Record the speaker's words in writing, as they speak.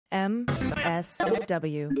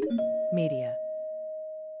MSW Media.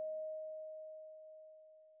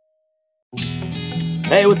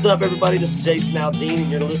 Hey, what's up, everybody? This is Jason Aldean,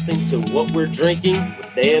 and you're listening to What We're Drinking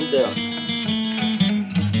with Dan Dunn.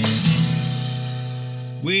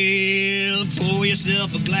 Well, pour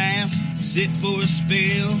yourself a glass, sit for a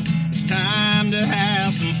spill. It's time to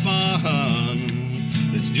have some fun.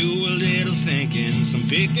 Let's do a little thinking, some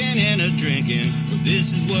picking and a drinking. But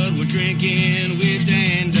this is what we're drinking with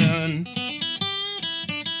Dan Dunn.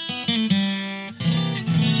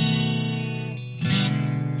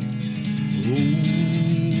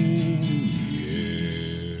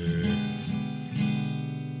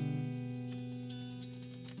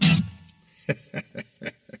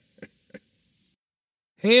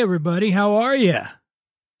 Hey everybody, how are ya?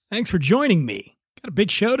 Thanks for joining me. Got a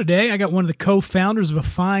big show today. I got one of the co-founders of a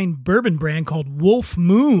fine bourbon brand called Wolf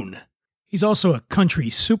Moon. He's also a country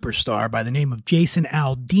superstar by the name of Jason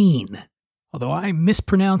Aldean, although I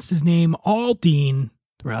mispronounced his name Aldean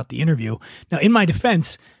throughout the interview. Now, in my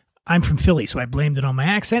defense, I'm from Philly, so I blamed it on my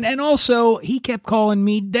accent, and also he kept calling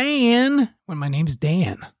me Dan when my name's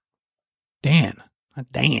Dan. Dan,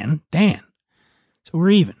 not Dan, Dan. So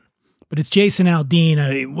we're even. But it's Jason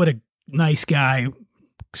Aldean. What a nice guy.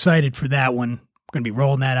 Excited for that one. We're going to be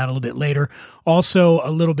rolling that out a little bit later. Also,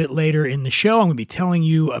 a little bit later in the show, I'm going to be telling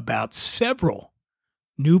you about several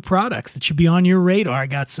new products that should be on your radar. I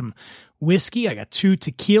got some whiskey, I got 2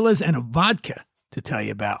 tequilas, and a vodka to tell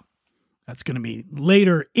you about. That's going to be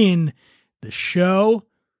later in the show.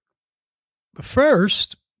 But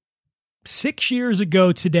first, 6 years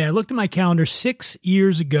ago today, I looked at my calendar 6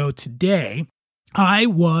 years ago today, I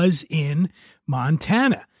was in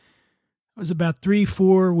Montana. I was about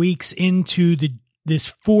 3-4 weeks into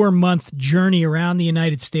this 4-month journey around the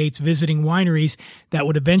United States, visiting wineries that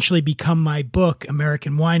would eventually become my book,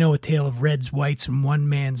 American Wino, A Tale of Reds, Whites, and One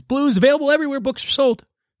Man's Blues. Available everywhere books are sold.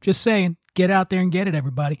 Just saying. Get out there and get it,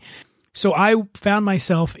 everybody. So I found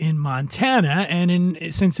myself in Montana, and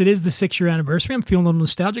since it is the 6-year anniversary, I'm feeling a little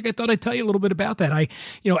nostalgic. I thought I'd tell you a little bit about that.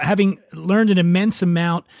 Having learned an immense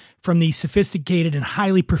amount from the sophisticated and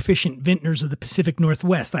highly proficient vintners of the Pacific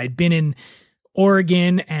Northwest. I had been in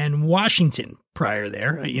Oregon and Washington prior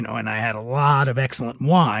there, and I had a lot of excellent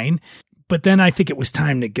wine. But then I think it was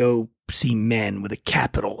time to go see men with a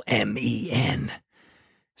capital M-E-N.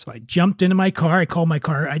 So I jumped into my car.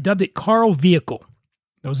 I dubbed it Carl Vehicle.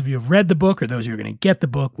 Those of you who have read the book or those who are going to get the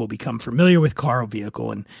book will become familiar with Carl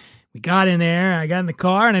Vehicle. And we got in there, I got in the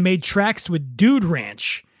car, and I made tracks to a dude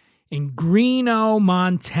ranch in Greeno,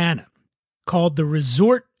 Montana, called the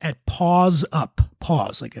Resort at Paws Up.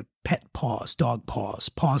 Paws, like a pet paws, dog paws,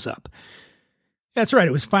 paws up. That's right,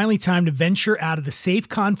 it was finally time to venture out of the safe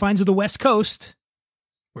confines of the West Coast,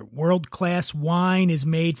 where world-class wine is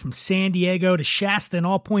made from San Diego to Shasta and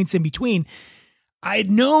all points in between. I had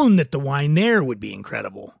known that the wine there would be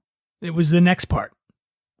incredible. It was the next part.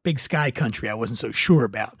 Big sky country I wasn't so sure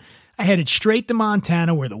about. I headed straight to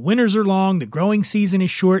Montana, where the winters are long, the growing season is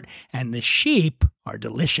short, and the sheep are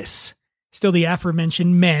delicious. Still, the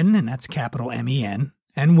aforementioned men, and that's capital M-E-N,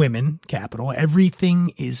 and women, capital,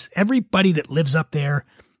 everybody that lives up there,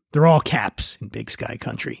 they're all caps in big sky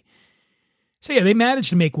country. So yeah, they managed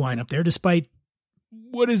to make wine up there despite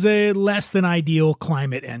what is a less than ideal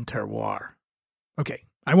climate and terroir. Okay,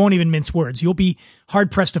 I won't even mince words. You'll be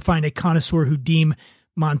hard-pressed to find a connoisseur who deem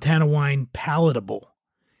Montana wine palatable.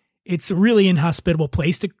 It's a really inhospitable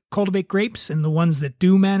place to cultivate grapes, and the ones that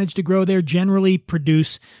do manage to grow there generally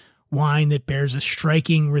produce wine that bears a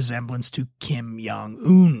striking resemblance to Kim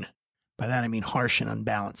Jong-un. By that I mean harsh and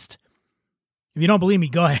unbalanced. If you don't believe me,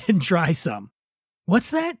 go ahead and try some.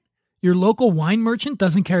 What's that? Your local wine merchant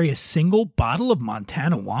doesn't carry a single bottle of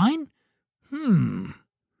Montana wine?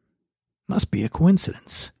 Must be a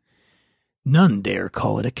coincidence. None dare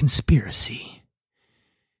call it a conspiracy.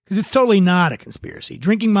 Because it's totally not a conspiracy.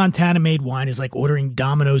 Drinking Montana-made wine is like ordering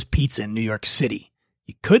Domino's pizza in New York City.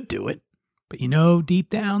 You could do it, but deep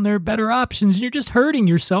down there are better options, and you're just hurting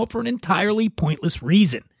yourself for an entirely pointless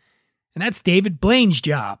reason. And that's David Blaine's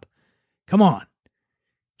job. Come on.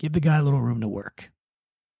 Give the guy a little room to work.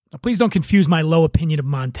 Now, please don't confuse my low opinion of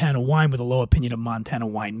Montana wine with a low opinion of Montana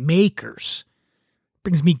wine makers. It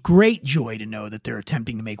brings me great joy to know that they're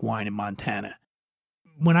attempting to make wine in Montana.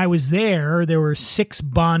 When I was there were 6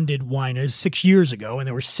 bonded wineries 6 years ago, and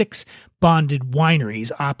there were 6 bonded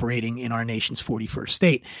wineries operating in our nation's 41st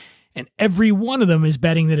state. And every one of them is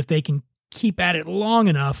betting that if they can keep at it long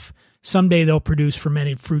enough, someday they'll produce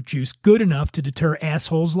fermented fruit juice good enough to deter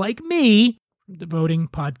assholes like me from devoting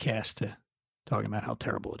podcasts to talking about how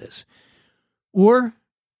terrible it is. Or,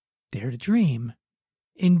 dare to dream,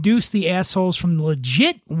 induce the assholes from the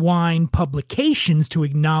legit wine publications to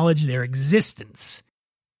acknowledge their existence.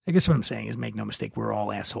 I guess what I'm saying is, make no mistake, we're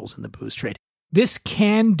all assholes in the booze trade. This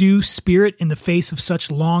can-do spirit in the face of such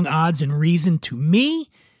long odds and reason, to me,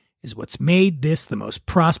 is what's made this the most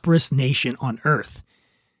prosperous nation on earth.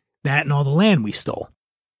 That and all the land we stole.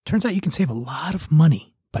 Turns out you can save a lot of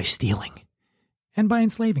money by stealing and by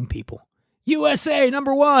enslaving people. USA,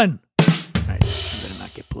 number one. All right, I better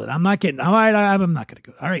not get political. I'm not going to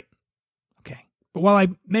go. All right. Okay. But while I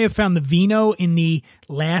may have found the vino in the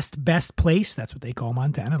last best place, that's what they call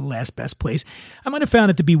Montana, the last best place, I might have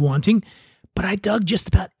found it to be wanting, but I dug just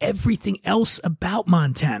about everything else about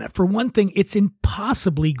Montana. For one thing, it's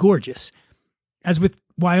impossibly gorgeous. As with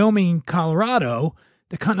Wyoming and Colorado,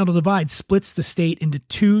 the Continental Divide splits the state into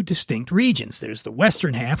two distinct regions. There's the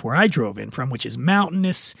western half, where I drove in from, which is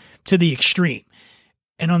mountainous to the extreme.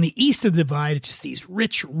 And on the east of the divide, it's just these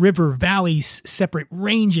rich river valleys, separate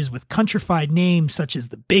ranges with countrified names such as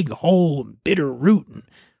the Big Hole and Bitter Root and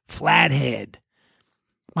Flathead.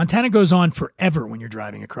 Montana goes on forever when you're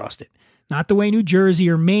driving across it. Not the way New Jersey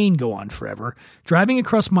or Maine go on forever. Driving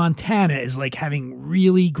across Montana is like having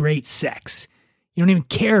really great sex. You don't even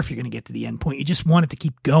care if you're going to get to the end point. You just want it to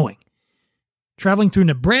keep going. Traveling through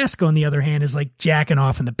Nebraska, on the other hand, is like jacking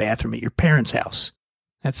off in the bathroom at your parents' house.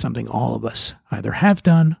 That's something all of us either have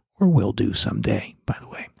done or will do someday, by the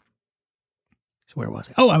way. So where was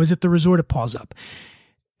I? Oh, I was at the resort at Paws Up.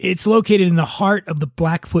 It's located in the heart of the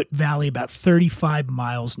Blackfoot Valley, about 35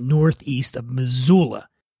 miles northeast of Missoula.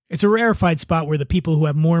 It's a rarefied spot where the people who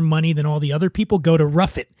have more money than all the other people go to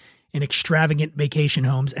rough it in extravagant vacation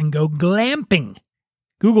homes and go glamping.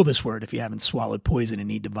 Google this word if you haven't swallowed poison and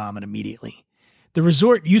need to vomit immediately. The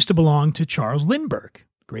resort used to belong to Charles Lindbergh,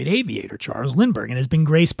 great aviator Charles Lindbergh, and has been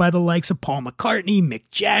graced by the likes of Paul McCartney,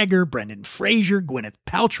 Mick Jagger, Brendan Fraser, Gwyneth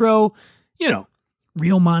Paltrow,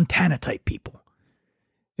 real Montana-type people.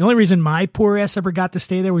 The only reason my poor ass ever got to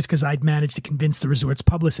stay there was because I'd managed to convince the resort's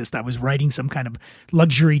publicist I was writing some kind of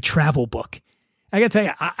luxury travel book. I gotta tell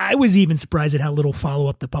you, I was even surprised at how little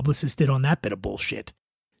follow-up the publicist did on that bit of bullshit.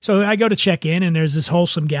 So I go to check in, and there's this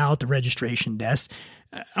wholesome gal at the registration desk.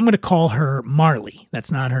 I'm going to call her Marley.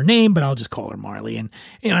 That's not her name, but I'll just call her Marley. And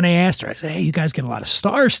I asked her, I said, hey, you guys get a lot of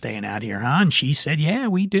stars staying out here, huh? And she said, yeah,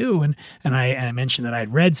 we do. And I mentioned that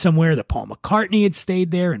I'd read somewhere that Paul McCartney had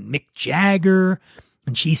stayed there and Mick Jagger.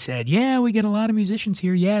 And she said, yeah, we get a lot of musicians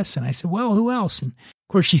here, yes. And I said, well, who else? And of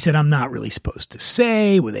course she said, I'm not really supposed to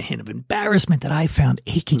say, with a hint of embarrassment that I found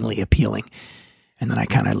achingly appealing. And then I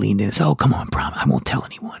kind of leaned in and said, oh, come on, prom, I won't tell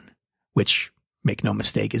anyone. Which, make no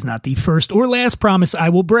mistake, is not the first or last promise I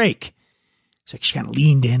will break. So she kind of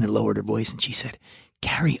leaned in and lowered her voice, and she said,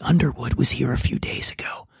 Carrie Underwood was here a few days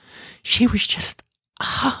ago. She was just,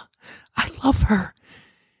 I love her.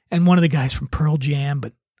 And one of the guys from Pearl Jam,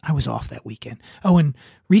 but I was off that weekend. Oh, and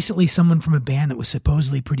recently someone from a band that was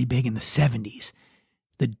supposedly pretty big in the 70s.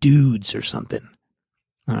 The Dudes or something.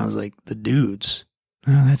 And I was like, the Dudes?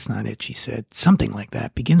 Oh, that's not it, she said. Something like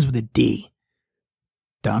that. Begins with a D.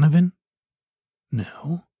 Donovan?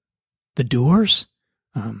 No. The Doors?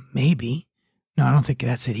 Maybe. No, I don't think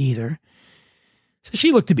that's it either. So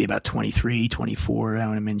she looked to be about 23, 24.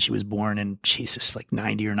 I mean, she was born in, Jesus, like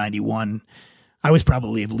 90 or 91. I was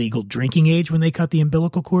probably of legal drinking age when they cut the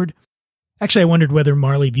umbilical cord. Actually, I wondered whether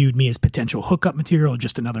Marley viewed me as potential hookup material or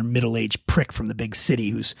just another middle-aged prick from the big city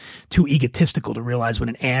who's too egotistical to realize what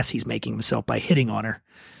an ass he's making himself by hitting on her.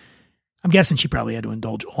 I'm guessing she probably had to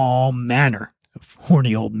indulge all manner of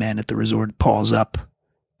horny old men at the resort Paws Up.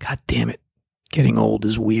 God damn it. Getting old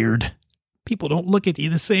is weird. People don't look at you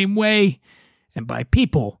the same way. And by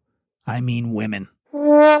people, I mean women.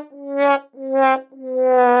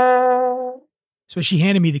 So she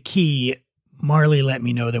handed me the key. Marley let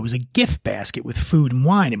me know there was a gift basket with food and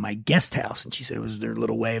wine in my guest house. And she said it was their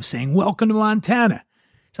little way of saying, welcome to Montana.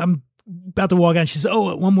 So I'm about to walk out. And she said,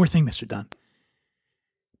 oh, one more thing, Mr. Dunn.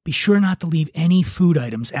 Be sure not to leave any food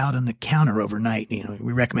items out on the counter overnight.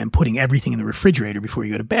 We recommend putting everything in the refrigerator before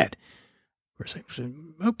you go to bed. I said,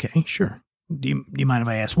 okay, sure. Do you mind if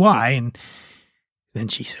I ask why? And then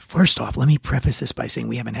she said, first off, let me preface this by saying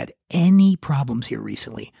we haven't had any problems here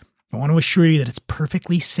recently. I want to assure you that it's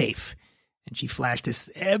perfectly safe. And she flashed this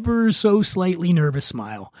ever so slightly nervous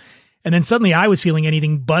smile. And then suddenly I was feeling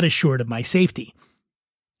anything but assured of my safety.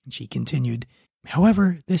 And she continued,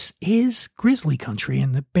 however, this is grizzly country,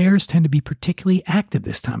 and the bears tend to be particularly active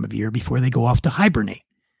this time of year before they go off to hibernate.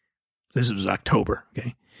 This was October,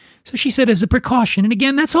 okay? So she said, as a precaution, and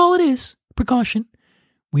again, that's all it is, precaution,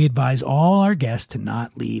 we advise all our guests to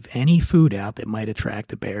not leave any food out that might attract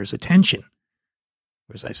the bear's attention.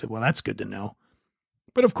 Of course, I said, well, that's good to know.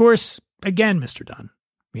 But of course, again, Mr. Dunn,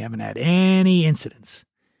 We haven't had any incidents.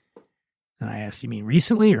 And I asked, you mean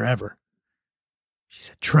recently or ever? She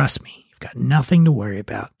said, trust me, you've got nothing to worry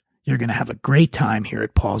about. You're going to have a great time here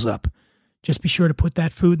at Paul's Up. Just be sure to put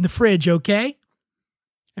that food in the fridge, okay?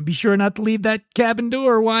 And be sure not to leave that cabin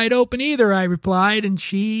door wide open either, I replied. And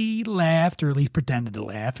she laughed, or at least pretended to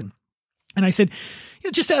laugh. And I said,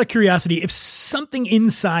 just out of curiosity, if something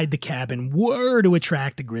inside the cabin were to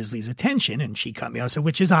attract the grizzly's attention, and she cut me off, so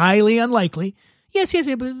which is highly unlikely. Yes,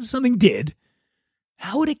 but if something did.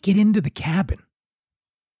 How would it get into the cabin?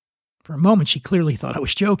 For a moment, she clearly thought I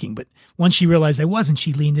was joking, but once she realized I wasn't,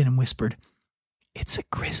 she leaned in and whispered, it's a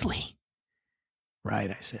grizzly. Right,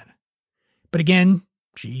 I said. But again,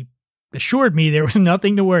 she assured me there was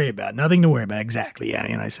nothing to worry about. Nothing to worry about. Exactly. Yeah.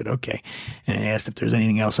 And I said, okay. And I asked if there's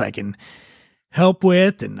anything else I can help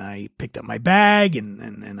with. And I picked up my bag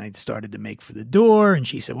and I started to make for the door. And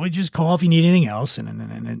she said, well, just call if you need anything else.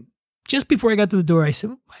 And just before I got to the door, I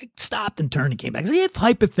said, I stopped and turned and came back. I said, if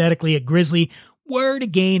hypothetically a grizzly were to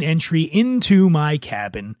gain entry into my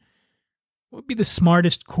cabin, what would be the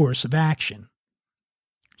smartest course of action?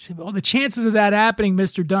 She said, well, the chances of that happening,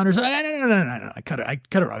 Mr. Dunner. So, no. I cut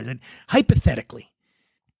her off. I said, hypothetically.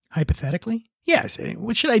 Hypothetically? Yeah, I said,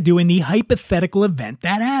 what should I do in the hypothetical event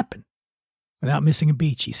that happened? Without missing a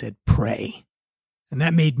beat, she said, pray. And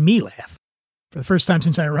that made me laugh. For the first time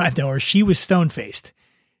since I arrived, however, she was stone-faced.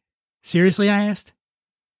 Seriously, I asked?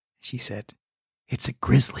 She said, it's a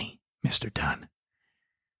grizzly, Mr. Dunn.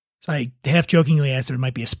 So I half-jokingly asked if there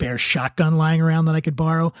might be a spare shotgun lying around that I could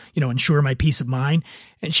borrow, ensure my peace of mind.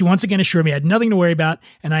 And she once again assured me I had nothing to worry about,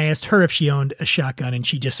 and I asked her if she owned a shotgun, and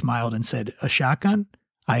she just smiled and said, a shotgun?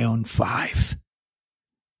 I own 5.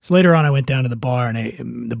 So later on, I went down to the bar,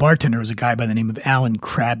 and the bartender was a guy by the name of Alan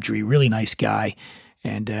Crabtree, really nice guy,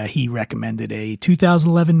 and he recommended a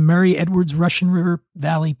 2011 Murray Edwards Russian River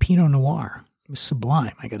Valley Pinot Noir. It was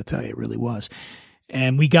sublime, I got to tell you, it really was.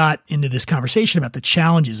 And we got into this conversation about the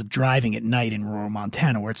challenges of driving at night in rural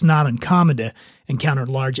Montana, where it's not uncommon to encounter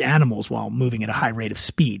large animals while moving at a high rate of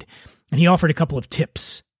speed. And he offered a couple of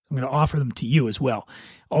tips. I'm going to offer them to you as well.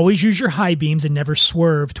 Always use your high beams and never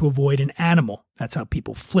swerve to avoid an animal. That's how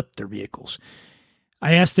people flip their vehicles.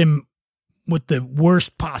 I asked him what the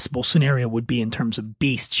worst possible scenario would be in terms of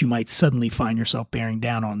beasts you might suddenly find yourself bearing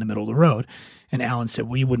down on in the middle of the road. And Alan said,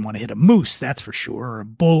 well, you wouldn't want to hit a moose, that's for sure, or a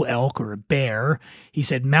bull elk or a bear. He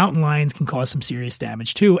said mountain lions can cause some serious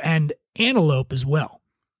damage too, and antelope as well.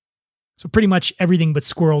 So pretty much everything but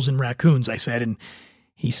squirrels and raccoons, I said. And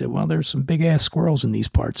he said, well, there's some big-ass squirrels in these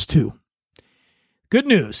parts too. Good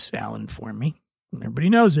news, Alan informed me, and everybody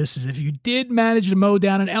knows this, is if you did manage to mow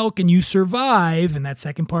down an elk and you survive, and that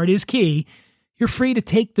second part is key, you're free to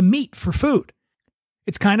take the meat for food.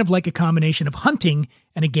 It's kind of like a combination of hunting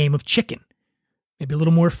and a game of chicken. Maybe a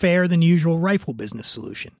little more fair than the usual rifle business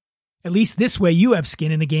solution. At least this way you have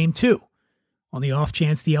skin in the game too. On the off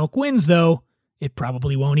chance the elk wins, though, it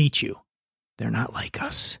probably won't eat you. They're not like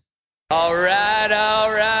us. All right.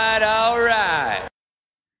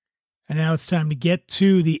 And now it's time to get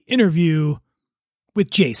to the interview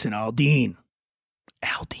with Jason Aldean.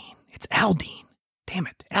 Aldean. It's Aldean. Damn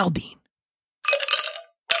it, Aldean.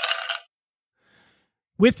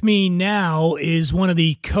 With me now is one of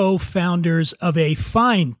the co-founders of a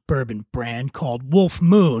fine bourbon brand called Wolf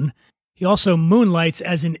Moon. He also moonlights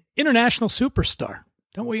as an international superstar.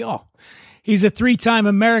 Don't we all? He's a 3-time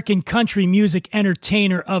American Country Music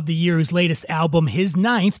Entertainer of the Year, whose latest album, his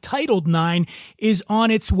 9th, titled 9, is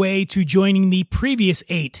on its way to joining the previous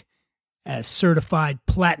 8 as certified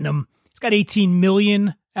platinum. He's got 18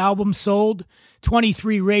 million albums sold,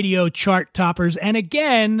 23 radio chart toppers, and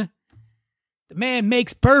again, the man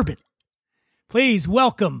makes bourbon. Please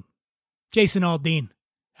welcome Jason Aldean.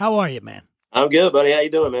 How are you, man? I'm good, buddy. How you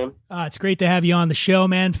doing, man? It's great to have you on the show,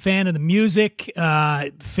 man. Fan of the music,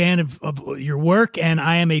 fan of your work, and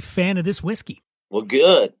I am a fan of this whiskey. Well,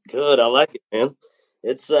 good. I like it, man.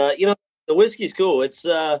 It's the whiskey's cool. It's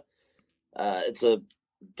a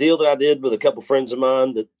deal that I did with a couple friends of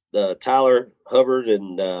mine, that Tyler Hubbard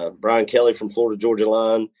and Brian Kelly from Florida Georgia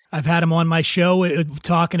Line. I've had them on my show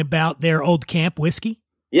talking about their Old Camp whiskey.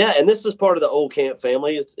 Yeah, and this is part of the Old Camp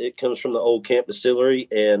family. It comes from the Old Camp distillery,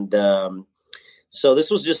 and so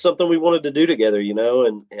this was just something we wanted to do together,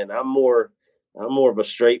 and I'm more of a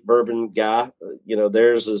straight bourbon guy.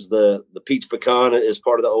 Theirs is the peach pecan is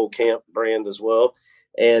part of the Old Camp brand as well.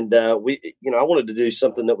 And I wanted to do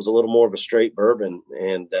something that was a little more of a straight bourbon.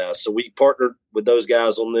 And so we partnered with those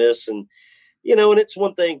guys on this, and it's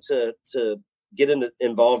one thing to get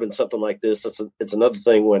involved in something like this. It's another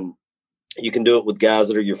thing when you can do it with guys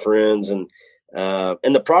that are your friends. And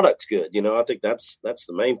and the product's good. You know, I think that's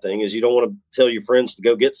the main thing is you don't want to tell your friends to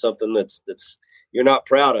go get something that's you're not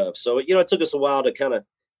proud of. So, you know, it took us a while to kind of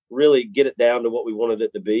really get it down to what we wanted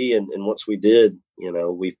it to be. And once we did, you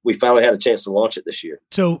know, we finally had a chance to launch it this year.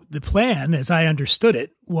 So the plan, as I understood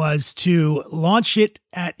it, was to launch it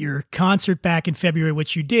at your concert back in February,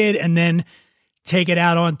 which you did, and then take it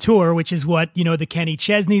out on tour, which is what, you know, the Kenny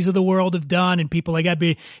Chesneys of the world have done, and people like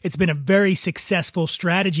that. It's been a very successful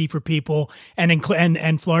strategy for people,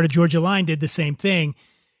 and Florida Georgia Line did the same thing.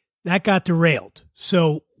 That got derailed.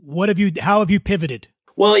 So how have you pivoted?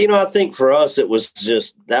 Well, you know, I think for us, it was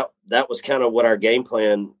just that was kind of what our game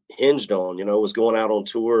plan hinged on, you know, was going out on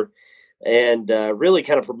tour and really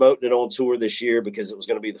kind of promoting it on tour this year because it was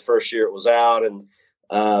going to be the first year it was out,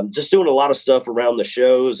 and just doing a lot of stuff around the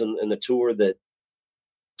shows and the tour that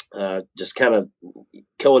just kind of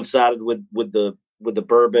coincided with the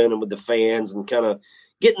bourbon and with the fans and kind of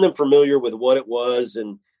getting them familiar with what it was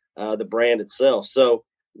and the brand itself. So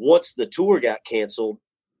once the tour got canceled,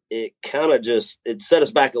 it kind of it set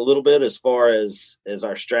us back a little bit as far as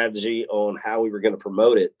our strategy on how we were going to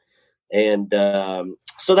promote it. And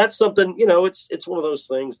so that's something, you know, it's one of those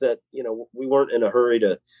things that, you know, we weren't in a hurry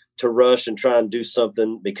to rush and try and do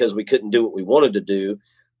something because we couldn't do what we wanted to do.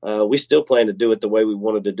 We still plan to do it the way we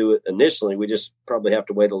wanted to do it initially. We just probably have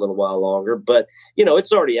to wait a little while longer, but you know,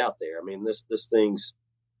 it's already out there. I mean, this thing's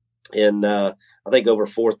in, I think over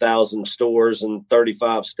 4,000 stores in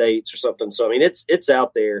 35 states or something. So, I mean, it's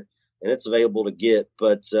out there and it's available to get,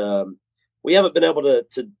 but, we haven't been able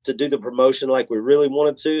to do the promotion like we really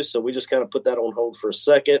wanted to. So we just kind of put that on hold for a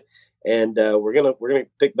second, and we're going to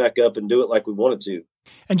pick back up and do it like we wanted to.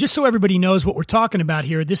 And just so everybody knows what we're talking about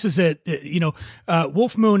here, this is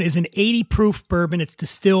Wolf Moon is an 80 proof bourbon. It's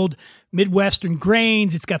distilled Midwestern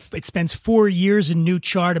grains. It spends 4 years in new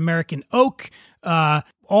charred American oak.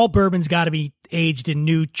 All bourbon's got to be aged in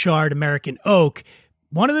new charred American oak.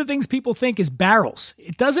 One of the things people think is barrels.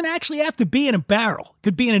 It doesn't actually have to be in a barrel. It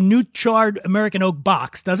could be in a new charred American oak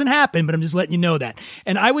box. Doesn't happen, but I'm just letting you know that.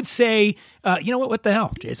 And I would say, you know what the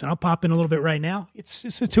hell, Jason? I'll pop in a little bit right now. It's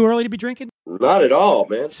too early to be drinking. Not at all,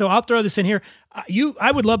 man. So I'll throw this in here.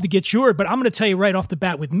 I would love to get yours, but I'm going to tell you right off the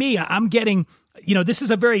bat with me, I'm getting, you know, this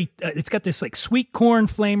is a very, it's got this like sweet corn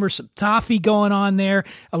flavor, some toffee going on there.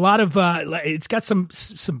 A lot of, it's got some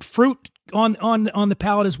fruit on the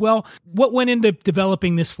palate as well. What went into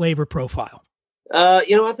developing this flavor profile?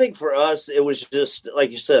 You know, I think for us, it was just,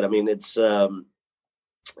 like you said, I mean, it's,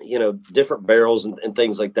 you know, different barrels and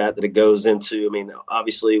things like that it goes into. I mean,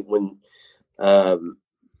 obviously when,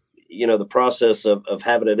 you know, the process of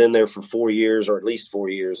having it in there for 4 years, or at least 4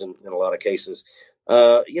 years in a lot of cases,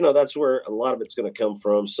 you know, that's where a lot of it's going to come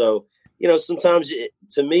from. So, you know, sometimes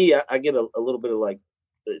to me, I get a little bit of like,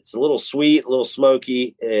 it's a little sweet, a little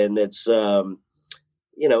smoky, and it's,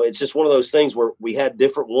 you know, it's just one of those things where we had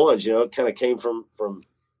different ones, you know, it kind of came from,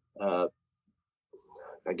 I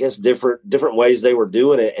guess, different ways they were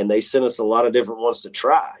doing it. And they sent us a lot of different ones to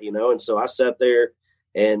try, you know? And so I sat there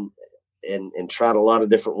and tried a lot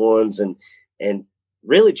of different ones and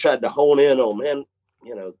really tried to hone in on, man,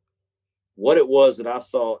 you know, what it was that I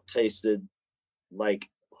thought tasted like,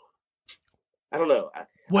 I don't know.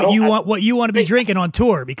 What you want to be drinking on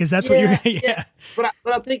tour, because that's what you're. Yeah. But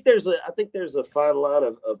I think there's a fine line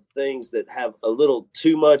of things that have a little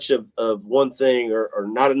too much of one thing or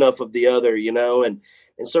not enough of the other, you know, and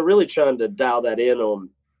so really trying to dial that in on,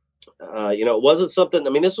 you know, it wasn't something.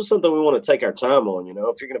 I mean, this was something we want to take our time on. You know,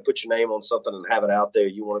 if you're going to put your name on something and have it out there,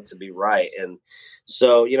 you want it to be right. And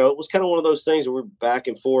so, you know, it was kind of one of those things where we're back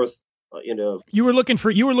and forth. You know, you were looking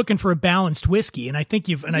for a balanced whiskey, and I think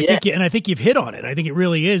you've hit on it. I think it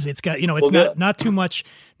really is. It's got, you know, it's not too much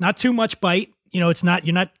bite. You know,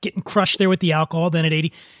 you're not getting crushed there with the alcohol. Then at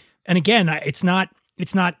 80, and again, it's not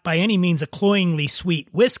by any means a cloyingly sweet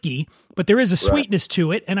whiskey, but there is a sweetness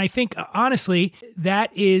to it, and I think honestly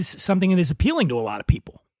that is something that is appealing to a lot of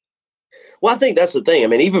people. Well, I think that's the thing. I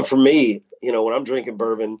mean, even for me, you know, when I'm drinking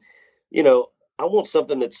bourbon, you know, I want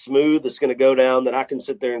something that's smooth, that's going to go down, that I can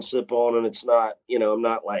sit there and sip on. And it's not, you know,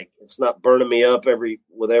 it's not burning me up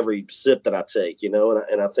with every sip that I take, you know,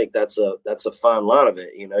 and I think that's a fine line of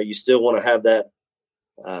it. You know, you still want to have that,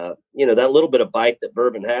 you know, that little bit of bite that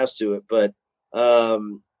bourbon has to it, but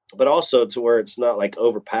also to where it's not like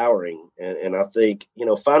overpowering. And I think, you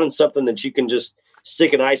know, finding something that you can just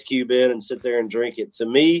stick an ice cube in and sit there and drink it, to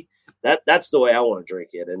me, that's the way I want to drink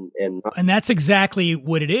it. And that's exactly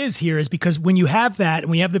what it is here, is because when you have that, and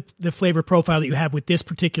when you have the flavor profile that you have with this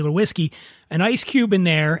particular whiskey, an ice cube in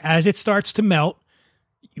there, as it starts to melt,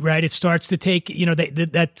 right, it starts to take, you know,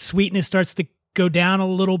 that sweetness starts to go down a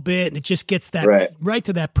little bit, and it just gets that right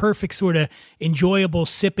to that perfect sort of enjoyable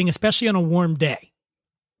sipping, especially on a warm day.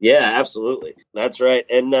 Yeah, absolutely. That's right.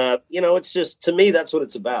 And, it's just, to me, that's what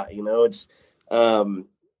it's about. It's, I'm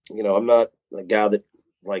not a guy that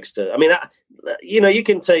likes to, you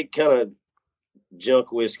can take kind of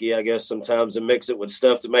junk whiskey, I guess, sometimes and mix it with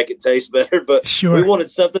stuff to make it taste better. But we wanted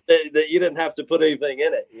something that you didn't have to put anything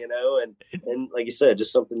in it, and like you said,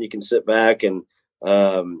 just something you can sit back and,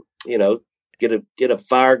 get a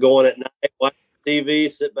fire going at night, watch TV,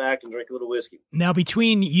 sit back and drink a little whiskey. Now,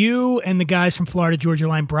 between you and the guys from Florida Georgia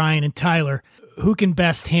Line, Brian and Tyler, who can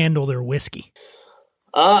best handle their whiskey?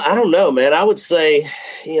 I don't know, man. I would say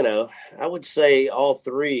all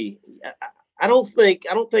three. I don't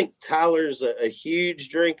think Tyler's a huge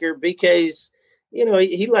drinker. BK's,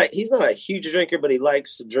 he's not a huge drinker, but he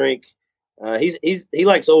likes to drink. He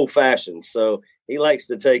likes old fashioned, so he likes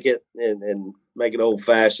to take it and make it old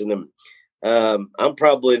fashioned. And I'm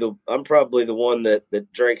probably the one that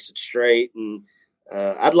drinks it straight. And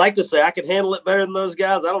I'd like to say I could handle it better than those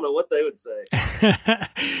guys. I don't know what they would say.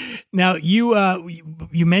 Now you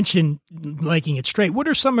mentioned liking it straight. What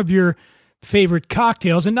are some of your favorite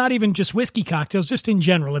cocktails, and not even just whiskey cocktails, just in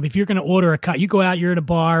general? I mean, if you're going to order you go out, you're at a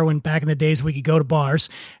bar, when back in the days we could go to bars,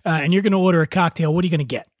 and you're going to order a cocktail, what are you going to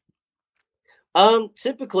get?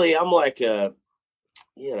 Typically I'm like,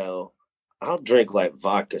 I'll drink like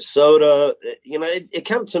vodka soda. It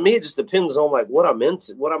kind of, to me, it just depends on like what I'm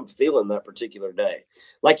into, what I'm feeling that particular day.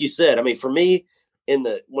 Like you said, I mean, for me,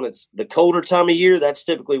 when it's the colder time of year, that's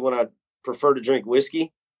typically when I prefer to drink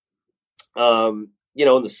whiskey. In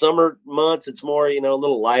the summer months, it's more, a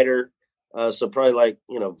little lighter. So probably like,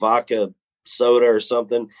 vodka soda or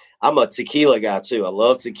something. I'm a tequila guy too. I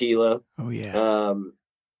love tequila. Oh yeah.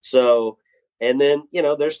 And then,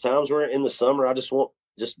 there's times where in the summer, I just want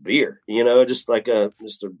just beer, just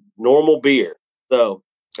a normal beer. So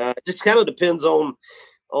it just kind of depends on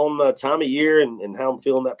the time of year and how I'm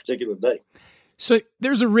feeling that particular day. So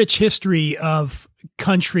there's a rich history of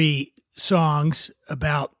country songs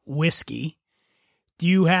about whiskey. Do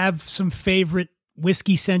you have some favorite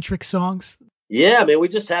whiskey-centric songs? Yeah, I mean, we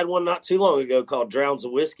just had one not too long ago called Drowns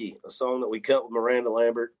of Whiskey, a song that we cut with Miranda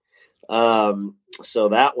Lambert. So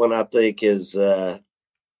that one I think is a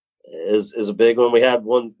big one. We had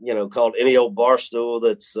one, called Any Old Barstool.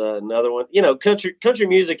 That's another one. Country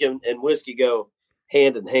music and whiskey go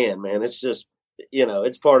hand in hand, man. It's just,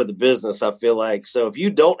 it's part of the business, I feel like. So if you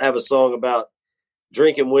don't have a song about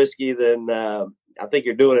drinking whiskey, then I think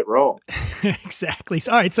you're doing it wrong. Exactly.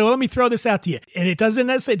 All right. So let me throw this out to you. And it doesn't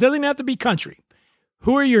have to be country.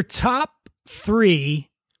 Who are your top 3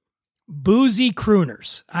 boozy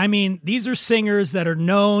crooners? I mean, these are singers that are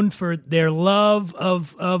known for their love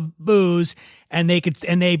of booze, and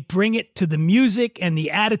they bring it to the music and the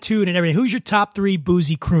attitude and everything. Who's your top 3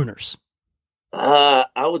 boozy crooners? I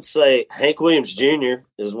would say Hank Williams Jr.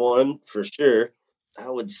 is one for sure. I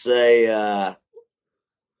would say,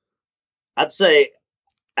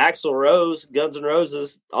 Axl Rose, Guns N'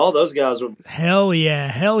 Roses, all those guys were. Hell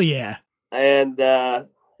yeah. And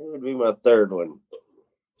who would be my third one?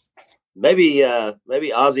 Maybe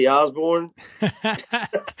Ozzy Osbourne.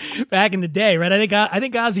 Back in the day, right? I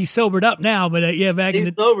think Ozzy sobered up now, but he's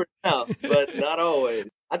sobered now, but not always.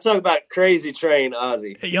 I talk about Crazy Train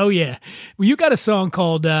Ozzy. Oh yeah, well, you got a song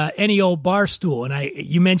called "Any Old Barstool," and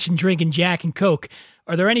you mentioned drinking Jack and Coke.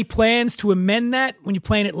 Are there any plans to amend that when you're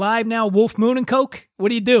playing it live now? Wolf Moon and Coke? What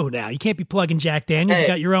do you do now? You can't be plugging Jack Daniels. You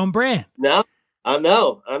got your own brand. No, I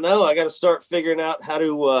know. I got to start figuring out how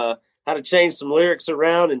to change some lyrics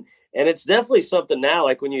around, and it's definitely something now.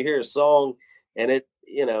 Like when you hear a song and it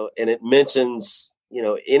mentions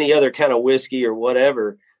any other kind of whiskey or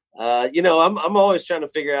whatever. I'm always trying to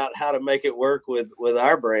figure out how to make it work with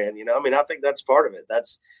our brand. I think that's part of it.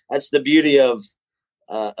 That's the beauty of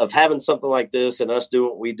having something like this and us doing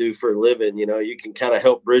what we do for a living. You can kind of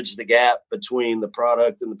help bridge the gap between the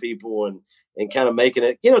product and the people and kind of making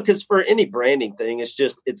it, because for any branding thing,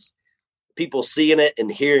 it's people seeing it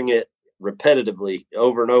and hearing it repetitively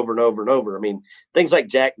over and over and over and over. I mean, things like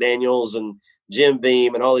Jack Daniels and Jim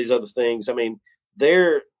Beam and all these other things. I mean, they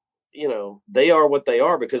are what they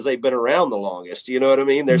are because they've been around the longest. You know what I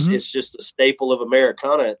mean? It's just a staple of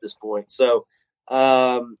Americana at this point. So,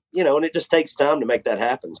 and it just takes time to make that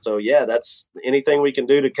happen. So yeah, that's anything we can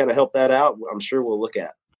do to kind of help that out. I'm sure we'll look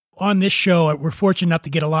at. On this show, we're fortunate enough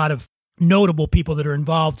to get a lot of notable people that are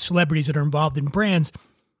involved, celebrities that are involved in brands,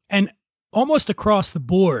 and almost across the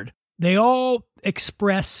board, they all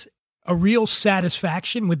express a real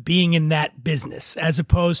satisfaction with being in that business, as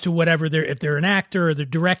opposed to whatever if they're an actor or the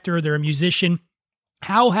director or they're a musician.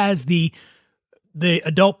 How has the the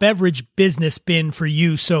adult beverage business been for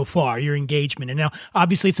you so far, your engagement? And now,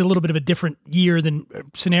 obviously, it's a little bit of a different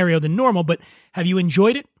scenario than normal, but have you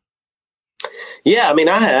enjoyed it? Yeah, I mean,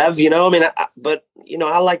 I have, but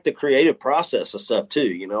I like the creative process of stuff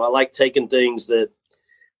too. I like taking things that,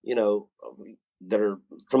 that are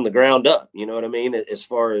from the ground up, you know what I mean? As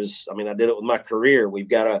far as, I did it with my career. We've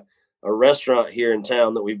got a restaurant here in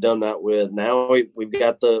town that we've done that with. Now we've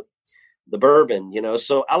got the bourbon,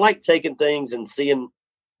 so I like taking things and seeing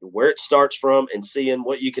where it starts from and seeing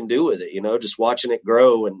what you can do with it, just watching it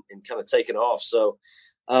grow and kind of taking off. So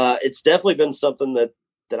it's definitely been something that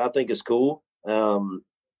I think is cool. And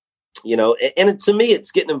to me,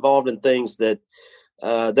 it's getting involved in things that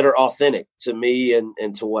are authentic to me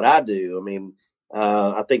and to what I do.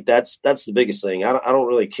 I think that's the biggest thing. I don't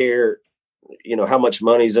really care, how much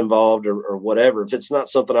money's involved or whatever. If it's not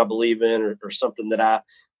something I believe in or something that I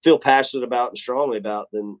feel passionate about and strongly about,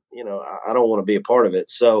 then, I don't want to be a part of it.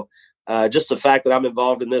 So just the fact that I'm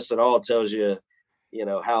involved in this at all tells you,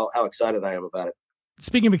 how excited I am about it.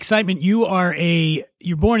 Speaking of excitement,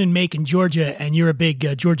 you're born in Macon, Georgia, and you're a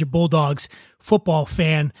big Georgia Bulldogs football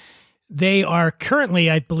fan. They are currently,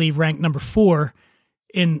 I believe, ranked number 4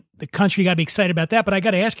 in the country. You got to be excited about that. But I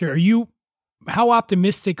got to ask you, how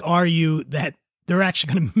optimistic are you that they're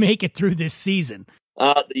actually going to make it through this season?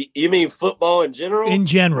 You mean football in general? In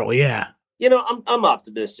general, yeah. I'm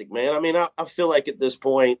optimistic, man. I feel like at this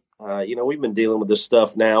point, we've been dealing with this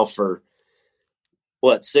stuff now for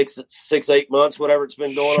what, 6-8 months, whatever it's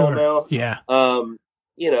been going on now. Yeah.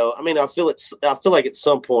 I feel like at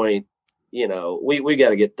some point, we got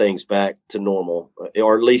to get things back to normal,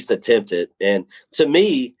 or at least attempt it. And to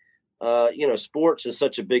me, sports is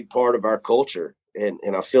such a big part of our culture. And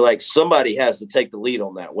I feel like somebody has to take the lead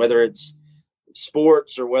on that, whether it's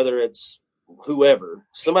sports or whether it's whoever.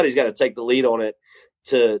 Somebody's got to take the lead on it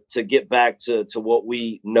to get back to what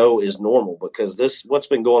we know is normal, because what's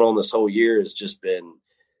been going on this whole year has just been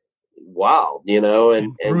wild, and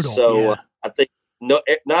brutal, and so yeah. I think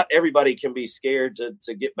not everybody can be scared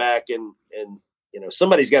to get back and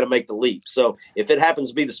somebody's got to make the leap. So if it happens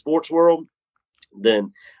to be the sports world,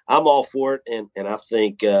 then I'm all for it. And I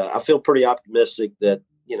think I feel pretty optimistic that,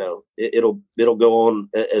 it'll go on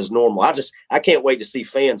as normal. I can't wait to see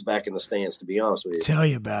fans back in the stands, to be honest with you. Tell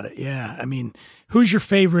you about it. Yeah. Who's your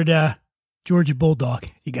favorite Georgia Bulldog?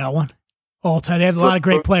 You got one? All time. They have a lot of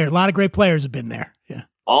great players. A lot of great players have been there. Yeah.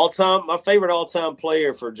 All time. My favorite all time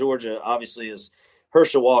player for Georgia, obviously, is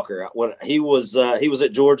Herschel Walker. When he was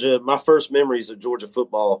at Georgia, my first memories of Georgia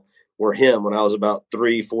football were him when I was about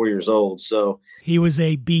 3-4 years old. So he was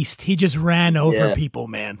a beast. He just ran over people,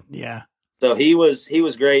 man. Yeah. So he was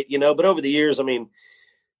great, but over the years, you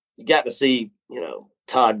got to see,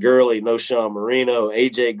 Todd Gurley, Noshawn Marino,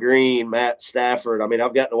 AJ Green, Matt Stafford.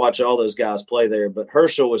 I've gotten to watch all those guys play there, but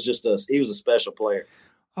Herschel was he was a special player.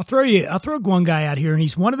 I'll throw one guy out here, and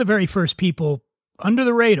he's one of the very first people under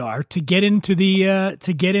the radar to get into the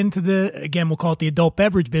again, we'll call it the adult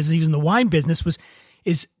beverage business. He was in the wine business.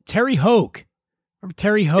 Is Terry Hoag. Remember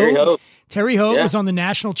Terry Hoag? Terry Hoag was on the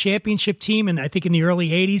national championship team, and I think in the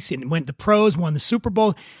early 80s, and went to pros, won the Super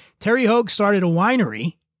Bowl. Terry Hoag started a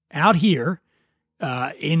winery out here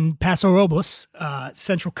in Paso Robles,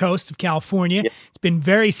 Central Coast of California. Yeah. It's been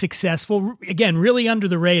very successful. Again, really under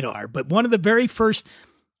the radar, but one of the very first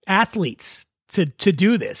athletes to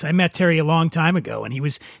do this. I met Terry a long time ago, and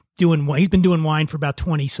he's been doing wine for about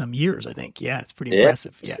 20 some years, I think. Yeah, it's pretty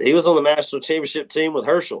impressive. Yeah. He was on the national championship team with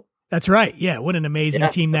Herschel. That's right. Yeah, what an amazing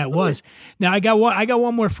team that was. Now I got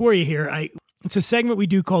one more for you here. It's a segment we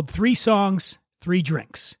do called 3 Songs, 3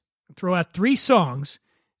 Drinks. I'll throw out 3 songs.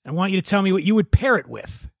 I want you to tell me what you would pair it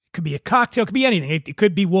with. It could be a cocktail, it could be anything. It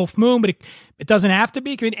could be Wolf Moon, but it doesn't have to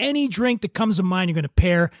be. It could be any drink that comes to mind. You're going to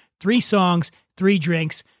pair 3 songs, 3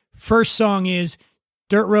 drinks. First song is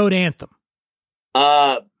Dirt Road Anthem.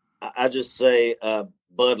 I just say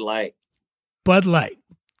Bud Light. Bud Light.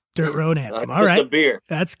 Dirt Road Anthem. All right. A beer.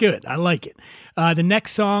 That's good. I like it. The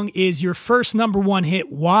next song is your first number 1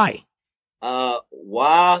 hit. Why?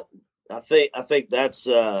 Why? I think that's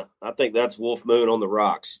Wolf Moon on the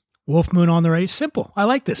Rocks. Wolf Moon on the Rocks. Simple. I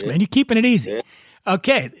like this, man. You're keeping it easy. Yeah.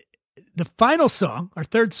 Okay. The final song, our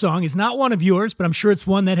third song, is not one of yours, but I'm sure it's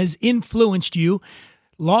one that has influenced you.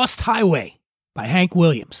 Lost Highway by Hank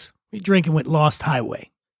Williams. You're drinking with Lost Highway.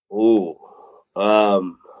 Ooh. That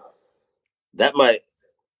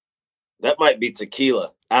might be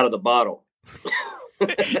tequila out of the bottle.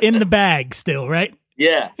 In the bag still, right?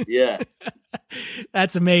 Yeah.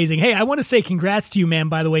 That's amazing. Hey, I want to say congrats to you, man,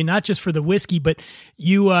 by the way, not just for the whiskey, but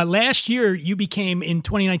you last year, in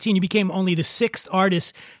 2019, you became only the 6th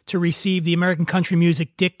artist to receive the American Country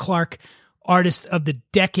Music Dick Clark Artist of the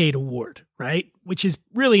Decade award, right? Which is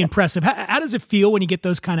really impressive. How does it feel when you get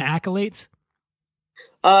those kind of accolades?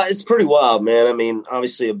 It's pretty wild, man. I mean,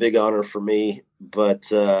 obviously a big honor for me,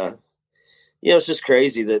 but it's just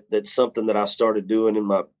crazy that that's something that I started doing in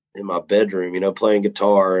my bedroom, playing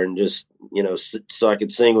guitar and just, so I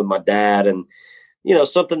could sing with my dad, and,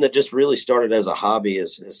 something that just really started as a hobby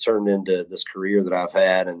has turned into this career that I've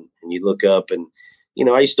had. And you look up and,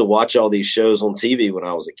 I used to watch all these shows on TV when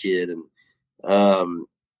I was a kid, and,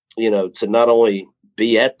 to not only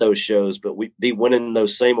be at those shows, but we be winning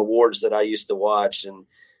those same awards that I used to watch. And,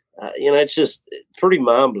 it's just pretty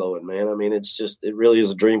mind blowing, man. I mean, it really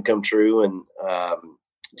is a dream come true. And,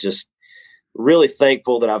 just really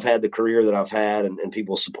thankful that I've had the career that I've had, and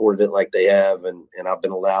people supported it like they have. And I've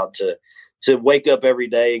been allowed to wake up every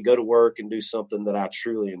day and go to work and do something that I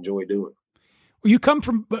truly enjoy doing. Well, you come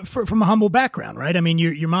from a humble background, right? I mean,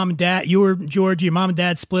 your mom and dad, George, your mom and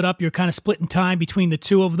dad split up. You're kind of splitting time between the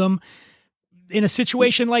two of them. In a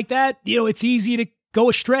situation like that, it's easy to go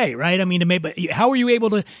astray, right? I mean, but how were you able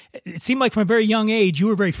to, it seemed like from a very young age, you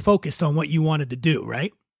were very focused on what you wanted to do,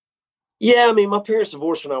 right? Yeah. I mean, my parents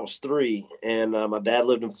divorced when I was 3, and my dad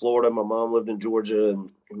lived in Florida. My mom lived in Georgia, and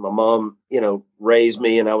my mom, raised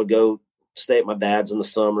me, and I would go stay at my dad's in the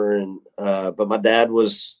summer. And, but my dad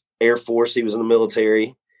was Air Force. He was in the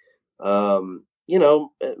military. My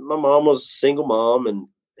mom was a single mom.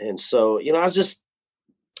 And so, I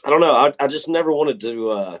don't know. I just never wanted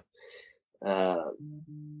to, I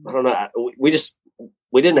don't know. We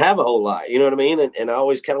didn't have a whole lot, you know what I mean? And I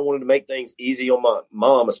always kind of wanted to make things easy on my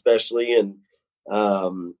mom, especially. And,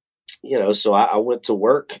 so I went to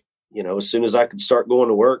work, as soon as I could start going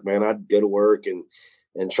to work, man, I'd go to work and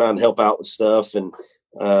try and help out with stuff. And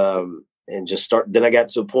just start. Then I got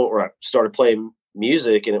to a point where I started playing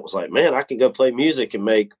music, and it was like, man, I can go play music and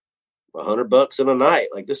make $100 in a night.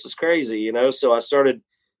 Like, this is crazy, So I started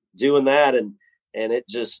doing that, and it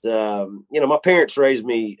just, my parents raised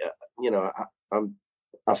me,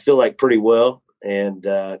 I feel like pretty well, and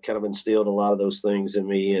kind of instilled a lot of those things in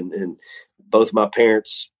me. And both my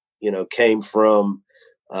parents, came from,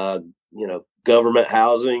 government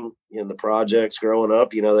housing in the projects growing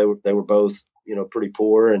up. They were both, pretty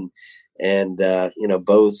poor, and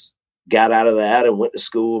both got out of that and went to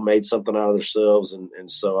school, made something out of themselves.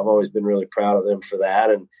 And so I've always been really proud of them for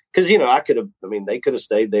that. And cause they could have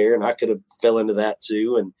stayed there, and I could have fell into that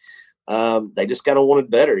too. And they just kind of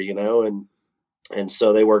wanted better, and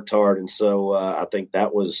so they worked hard. And so I think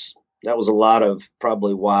that was a lot of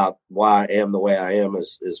probably why I am the way I am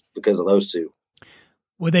is because of those two.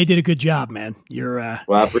 Well, they did a good job, man. You're well,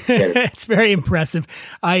 I appreciate it. It's very impressive.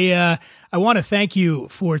 I want to thank you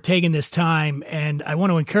for taking this time, and I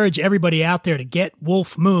want to encourage everybody out there to get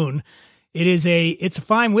Wolf Moon. It's a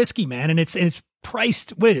fine whiskey, man, and it's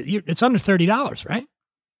priced. It's under $30, right?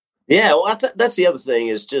 Yeah, well, that's the other thing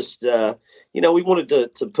is just we wanted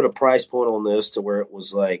to put a price point on this to where it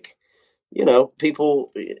was like,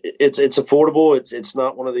 people, it's affordable. It's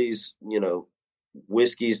not one of these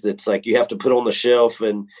whiskeys that's like you have to put on the shelf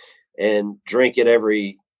and drink it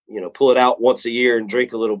every, pull it out once a year and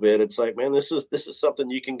drink a little bit. It's like, man, this is something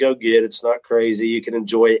you can go get. It's not crazy. You can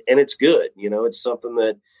enjoy it, and it's good. It's something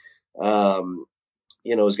that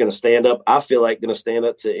is going to stand up. I feel like going to stand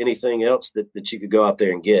up to anything else that you could go out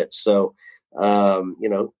there and get. So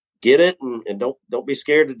get it and don't be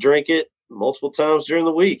scared to drink it multiple times during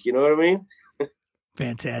the week. You know what I mean?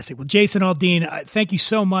 Fantastic. Well, Jason Aldean, thank you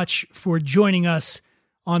so much for joining us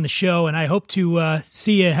on the show, and I hope to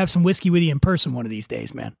see you, have some whiskey with you in person one of these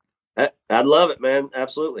days, man. I'd love it, man.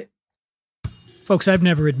 Absolutely. Folks, I've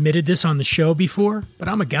never admitted this on the show before, but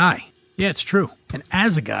I'm a guy. Yeah, it's true. And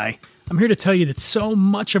as a guy, I'm here to tell you that so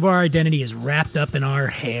much of our identity is wrapped up in our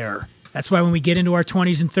hair. That's why when we get into our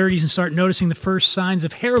 20s and 30s and start noticing the first signs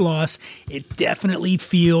of hair loss, it definitely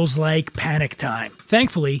feels like panic time.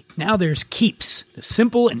 Thankfully, now there's Keeps, the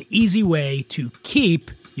simple and easy way to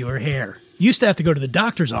keep your hair. You used to have to go to the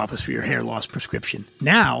doctor's office for your hair loss prescription.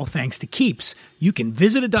 Now, thanks to Keeps, you can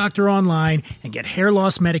visit a doctor online and get hair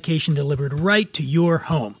loss medication delivered right to your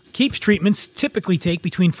home. Keeps treatments typically take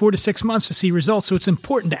between 4 to 6 months to see results, so it's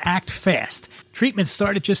important to act fast. Treatments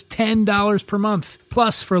start at just $10 per month.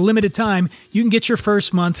 Plus, for a limited time, you can get your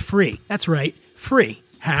first month free. That's right, free.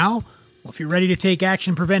 How? Well, if you're ready to take action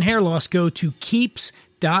and prevent hair loss, go to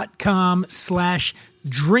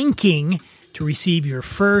keeps.com/drinking to receive your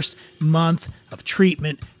first month of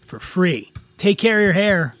treatment for free. Take care of your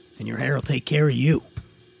hair, and your hair will take care of you.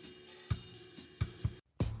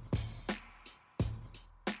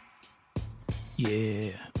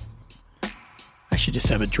 Yeah. I should just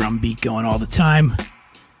have a drum beat going all the time.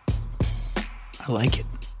 I like it.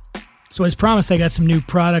 So as promised, I got some new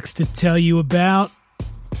products to tell you about.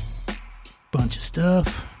 Bunch of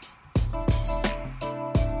stuff.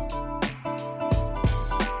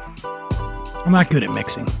 I'm not good at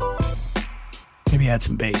mixing. Maybe add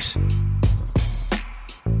some bass.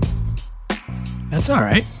 That's all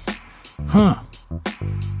right. Huh.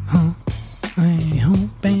 Hey,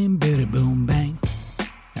 bam, bada, boom, bang.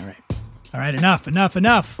 All right. All right, enough.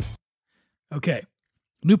 Okay.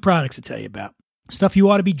 New products to tell you about. Stuff you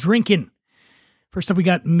ought to be drinking. First up, we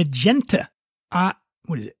got Magenta.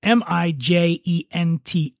 What is it?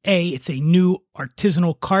 Mijenta. It's a new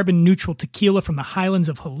artisanal carbon-neutral tequila from the highlands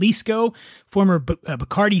of Jalisco. Former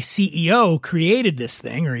Bacardi CEO created this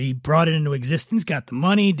thing, or he brought it into existence, got the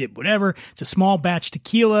money, did whatever. It's a small batch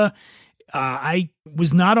tequila. I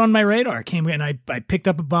was not on my radar. I came and I picked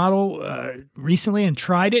up a bottle recently and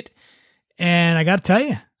tried it, and I got to tell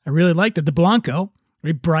you, I really liked it. The Blanco,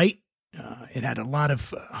 very bright. It had a lot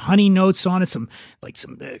of honey notes on it, some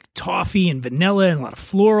toffee and vanilla and a lot of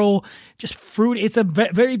floral, just fruit. It's a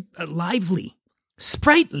very lively,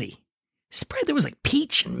 sprightly. There was like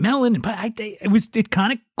peach and melon, and it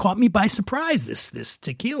kind of caught me by surprise. This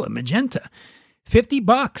tequila, Magenta,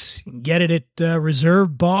 $50. You can get it at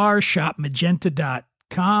Reserve Bar,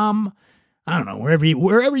 shopmagenta.com. I don't know,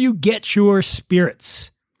 wherever you get your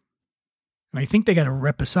spirits. I think they got a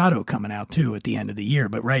Reposado coming out too at the end of the year,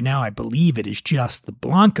 but right now I believe it is just the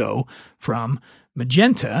Blanco from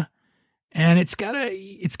Magenta, and it's got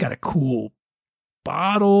a cool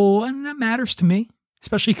bottle, and that matters to me,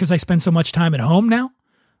 especially because I spend so much time at home now.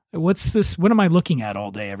 What's this? What am I looking at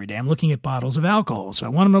all day, every day? I'm looking at bottles of alcohol, so I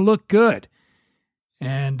want them to look good.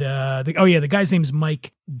 And the guy's name is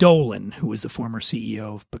Mike Dolan, who was the former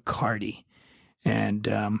CEO of Bacardi,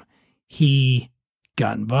 and he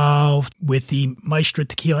got involved with the Maestra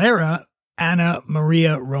Tequilera, Ana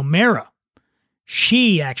Maria Romero.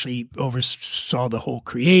 She actually oversaw the whole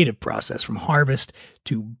creative process from harvest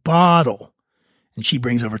to bottle. And she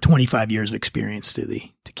brings over 25 years of experience to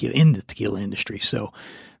the tequila industry. So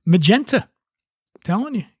Magenta, I'm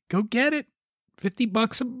telling you, go get it.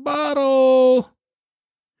 $50 a bottle. All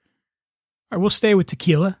right, we'll stay with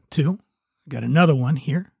tequila too. Got another one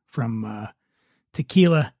here from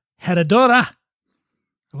Tequila Herradura.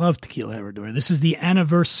 I love Tequila Herradura. This is the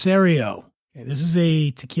Aniversario. Okay, this is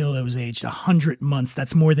a tequila that was aged 100 months.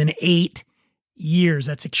 That's more than 8 years.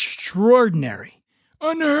 That's extraordinary.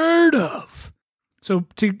 Unheard of. So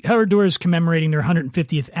Herradura is commemorating their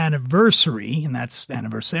 150th anniversary, and that's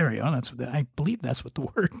Aniversario. I believe that's what the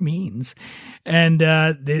word means. And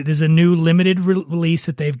there's a new limited release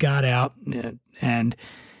that they've got out, and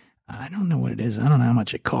I don't know what it is. I don't know how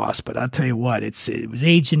much it costs, but I'll tell you what, it was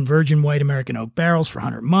aged in virgin white American oak barrels for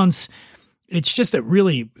 100 months. It's just a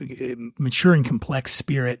really mature and complex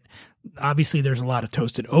spirit. Obviously, there's a lot of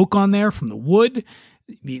toasted oak on there from the wood.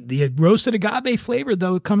 The roasted agave flavor,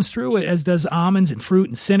 though, comes through, as does almonds and fruit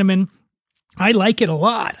and cinnamon. I like it a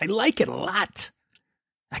lot. I need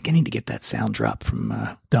to get that sound drop from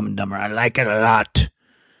Dumb and Dumber. I like it a lot,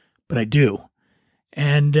 but I do.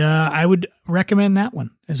 And I would recommend that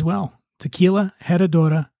one as well. Tequila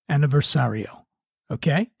Herradura Aniversario.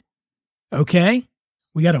 Okay?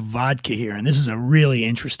 We got a vodka here, and this is a really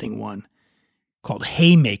interesting one called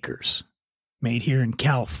Haymakers, made here in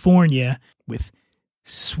California with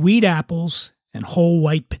sweet apples and whole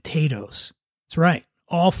white potatoes. That's right.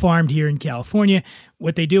 All farmed here in California.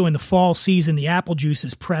 What they do in the fall season, the apple juice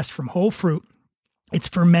is pressed from whole fruit. It's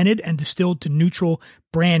fermented and distilled to neutral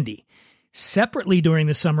brandy. Separately, during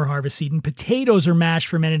the summer harvest season, potatoes are mashed,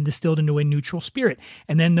 fermented, and distilled into a neutral spirit.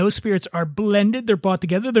 And then those spirits are blended, they're brought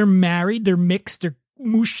together, they're married, they're mixed, they're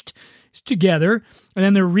mooshed together, and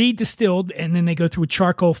then they're redistilled, and then they go through a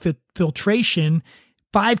charcoal filtration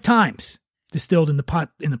 5 times, distilled in the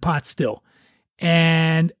pot still.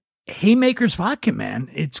 And Haymakers vodka, man,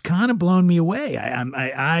 it's kind of blown me away.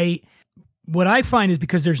 What I find is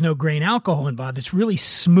because there's no grain alcohol involved, it's really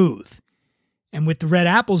smooth. And with the red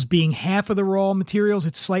apples being half of the raw materials,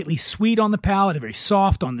 it's slightly sweet on the palate, very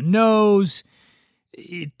soft on the nose.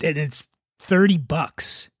 And it's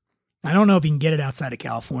 $30. I don't know if you can get it outside of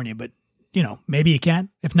California, but, maybe you can.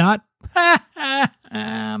 If not,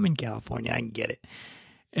 I'm in California. I can get it.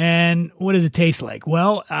 And what does it taste like?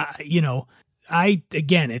 Well,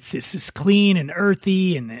 it's clean and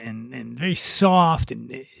earthy and very soft.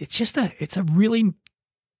 And it's a really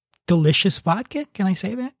delicious vodka. Can I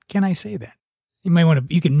say that?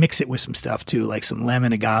 You can mix it with some stuff too, like some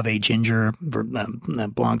lemon, agave, ginger,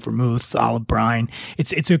 blanc vermouth, olive brine.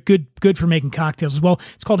 It's a good for making cocktails as well.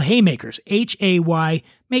 It's called Haymakers, Hay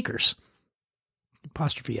Makers,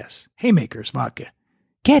 apostrophe S, Haymakers vodka.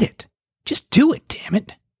 Get it. Just do it, damn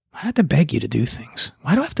it. Why do I have to beg you to do things?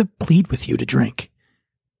 Why do I have to plead with you to drink?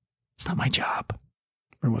 It's not my job.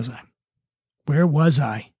 Where was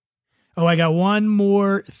I? Oh, I got one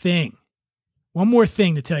more thing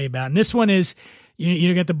to tell you about. And this one is, you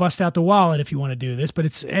don't get to bust out the wallet if you want to do this, but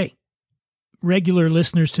it's, hey, regular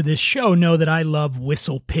listeners to this show know that I love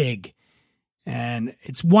Whistle Pig. And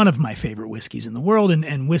it's one of my favorite whiskeys in the world.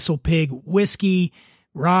 And Whistle Pig whiskey,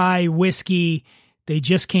 rye whiskey, they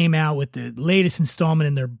just came out with the latest installment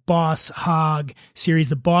in their Boss Hog series,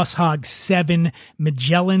 the Boss Hog 7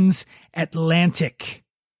 Magellan's Atlantic.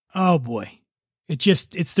 Oh boy.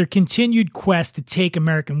 It's their continued quest to take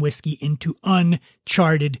American whiskey into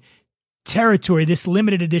uncharted territory. This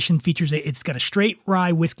limited edition features it's got a straight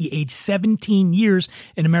rye whiskey aged 17 years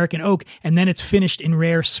in American oak, and then it's finished in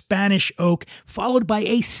rare Spanish oak, followed by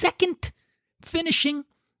a second finishing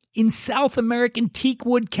in South American teak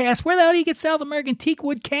wood casks. Where the hell do you get South American teak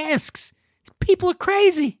wood casks? People are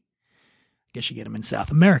crazy. I guess you get them in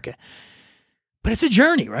South America. But it's a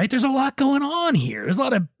journey, right? There's a lot going on here. There's a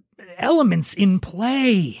lot of elements in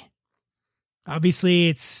play. Obviously,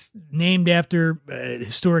 it's named after a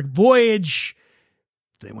historic voyage.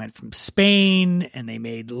 They went from Spain and they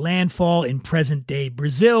made landfall in present-day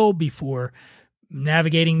Brazil before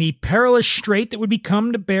navigating the perilous strait that would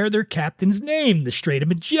become to bear their captain's name, the Strait of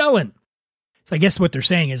Magellan. So I guess what they're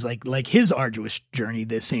saying is like his arduous journey,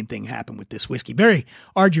 the same thing happened with this whiskey. Very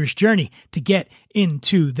arduous journey to get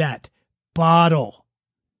into that bottle.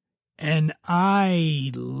 And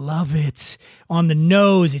I love it. On the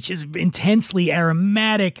nose, it's just intensely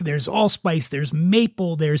aromatic. There's allspice, there's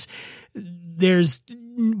maple, there's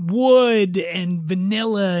wood and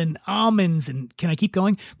vanilla and almonds. And can I keep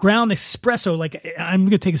going? Ground espresso. Like, I'm going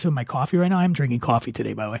to take a sip of my coffee right now. I'm drinking coffee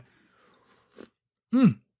today, by the way.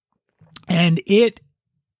 And it,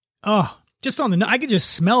 just on the, I could just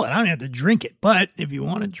smell it. I don't have to drink it. But if you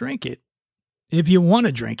want to drink it,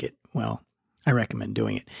 well, I recommend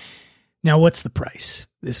doing it. Now, what's the price?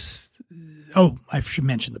 I should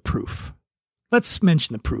mention the proof. Let's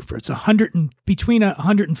mention the proof. It's between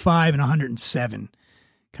 105 and 107,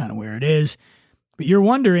 kind of where it is. But you're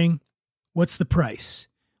wondering, what's the price?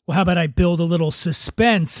 Well, how about I build a little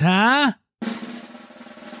suspense, huh?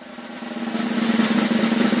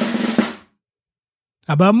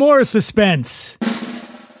 How about more suspense?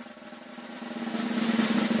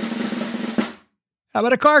 How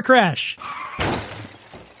about a car crash?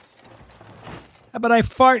 How about I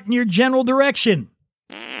fart in your general direction?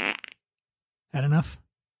 That enough?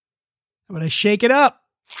 How about I shake it up?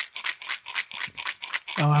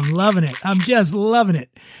 Oh, I'm loving it. I'm just loving it.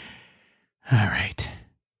 All right.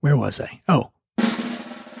 Where was I? Oh.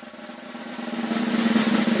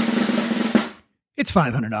 It's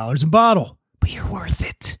 $500 a bottle, but you're worth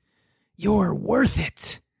it. You're worth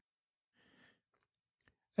it.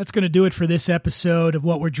 That's going to do it for this episode of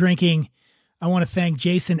What We're Drinking. I want to thank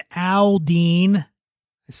Jason Aldean. I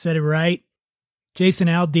said it right. Jason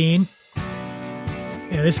Aldean.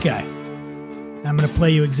 Yeah, this guy. I'm going to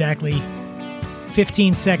play you exactly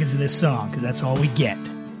 15 seconds of this song because that's all we get.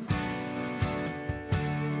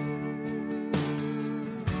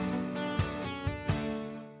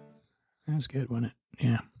 That was good, wasn't it?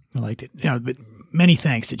 Yeah, I liked it. Yeah, but many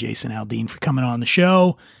thanks to Jason Aldean for coming on the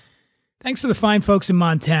show. Thanks to the fine folks in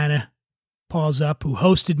Montana. Paws Up, who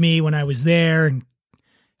hosted me when I was there and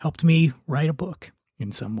helped me write a book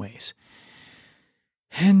in some ways.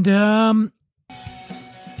 And, and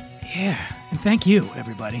thank you,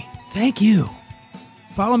 everybody. Thank you.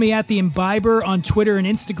 Follow me at The Imbiber on Twitter and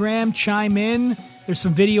Instagram. Chime in. There's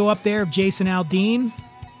some video up there of Jason Aldean.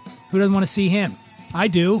 Who doesn't want to see him? I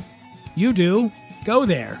do. You do. Go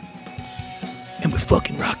there. And we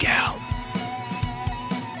fucking rock out.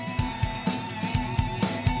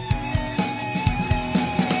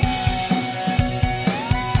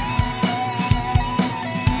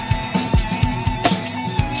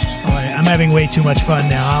 I'm having way too much fun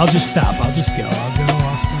now. I'll just stop. I'll just go.